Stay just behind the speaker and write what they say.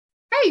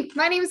Hey,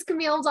 my name is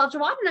Camille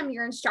Daljawan, and I'm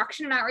your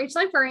Instruction and Outreach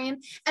Librarian.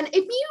 And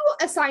if you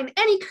assign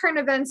any current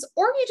events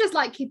or you just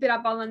like keeping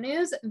up on the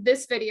news,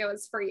 this video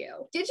is for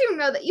you. Did you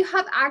know that you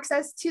have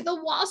access to the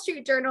Wall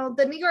Street Journal,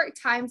 the New York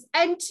Times,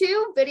 and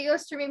 2 video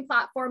streaming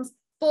platforms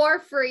for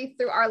free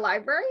through our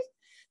library?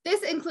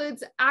 This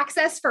includes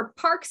access for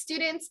Park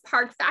students,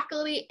 Park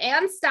faculty,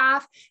 and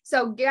staff.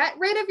 So get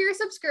rid of your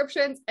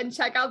subscriptions and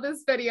check out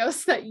this video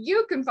so that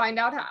you can find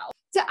out how.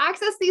 To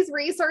access these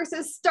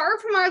resources,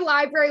 start from our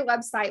library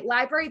website,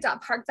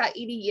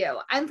 library.park.edu.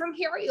 And from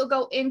here, you'll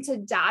go into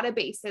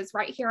databases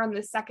right here on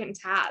the second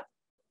tab.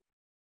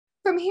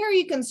 From here,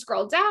 you can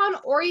scroll down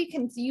or you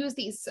can use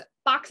these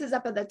boxes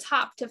up at the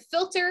top to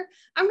filter.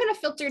 I'm going to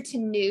filter to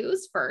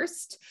news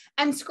first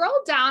and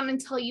scroll down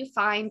until you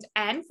find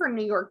N for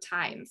New York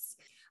Times.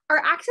 Our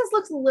access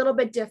looks a little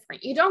bit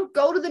different. You don't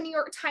go to the New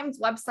York Times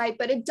website,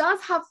 but it does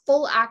have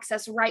full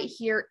access right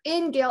here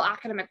in Gale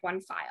Academic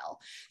One file.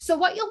 So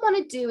what you'll want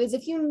to do is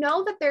if you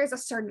know that there's a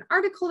certain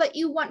article that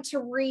you want to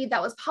read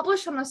that was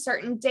published on a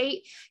certain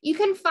date, you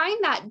can find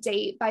that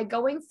date by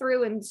going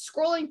through and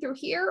scrolling through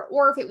here,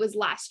 or if it was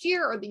last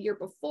year or the year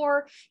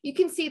before, you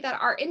can see that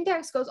our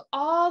index goes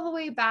all the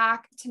way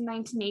back to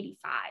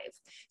 1985.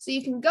 So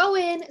you can go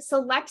in,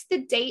 select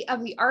the date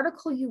of the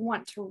article you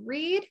want to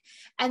read,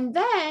 and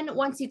then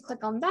once you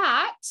click on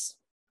that,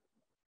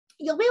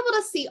 you'll be able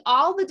to see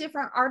all the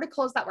different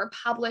articles that were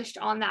published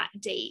on that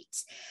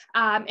date.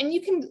 And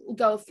you can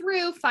go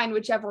through, find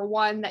whichever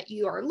one that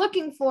you are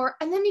looking for,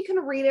 and then you can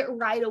read it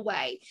right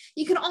away.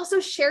 You can also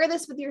share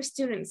this with your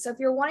students. So if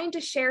you're wanting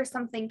to share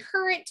something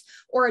current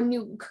or a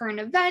new current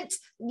event,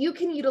 you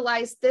can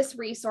utilize this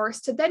resource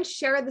to then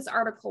share this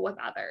article with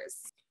others.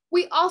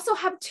 We also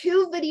have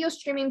 2 video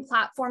streaming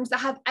platforms that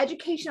have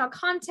educational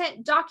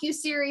content,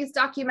 docuseries,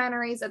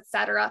 documentaries,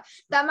 etc.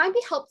 that might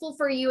be helpful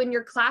for you in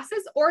your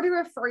classes or to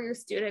refer your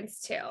students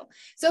to.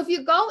 So if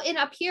you go in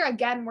up here,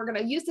 again, we're going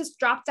to use this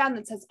drop down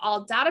that says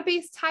all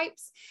database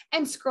types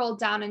and scroll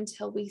down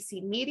until we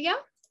see media.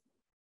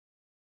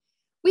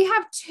 We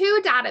have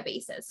 2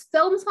 databases,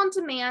 Films on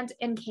Demand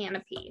and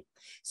Kanopy.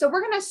 So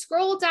we're going to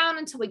scroll down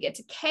until we get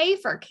to K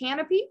for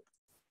Kanopy.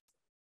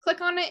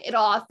 Click on it,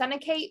 it'll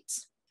authenticate.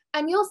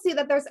 And you'll see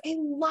that there's a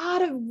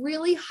lot of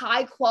really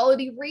high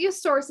quality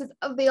resources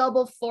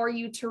available for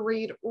you to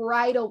read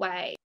right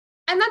away.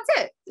 And that's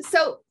it.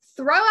 So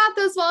throw out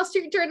those Wall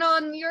Street Journal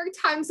and New York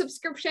Times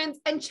subscriptions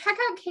and check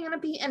out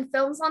Kanopy and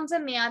Films on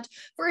Demand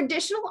for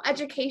additional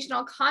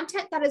educational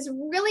content that is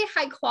really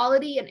high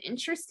quality and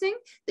interesting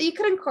that you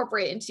could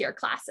incorporate into your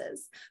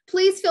classes.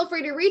 Please feel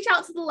free to reach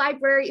out to the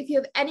library if you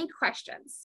have any questions.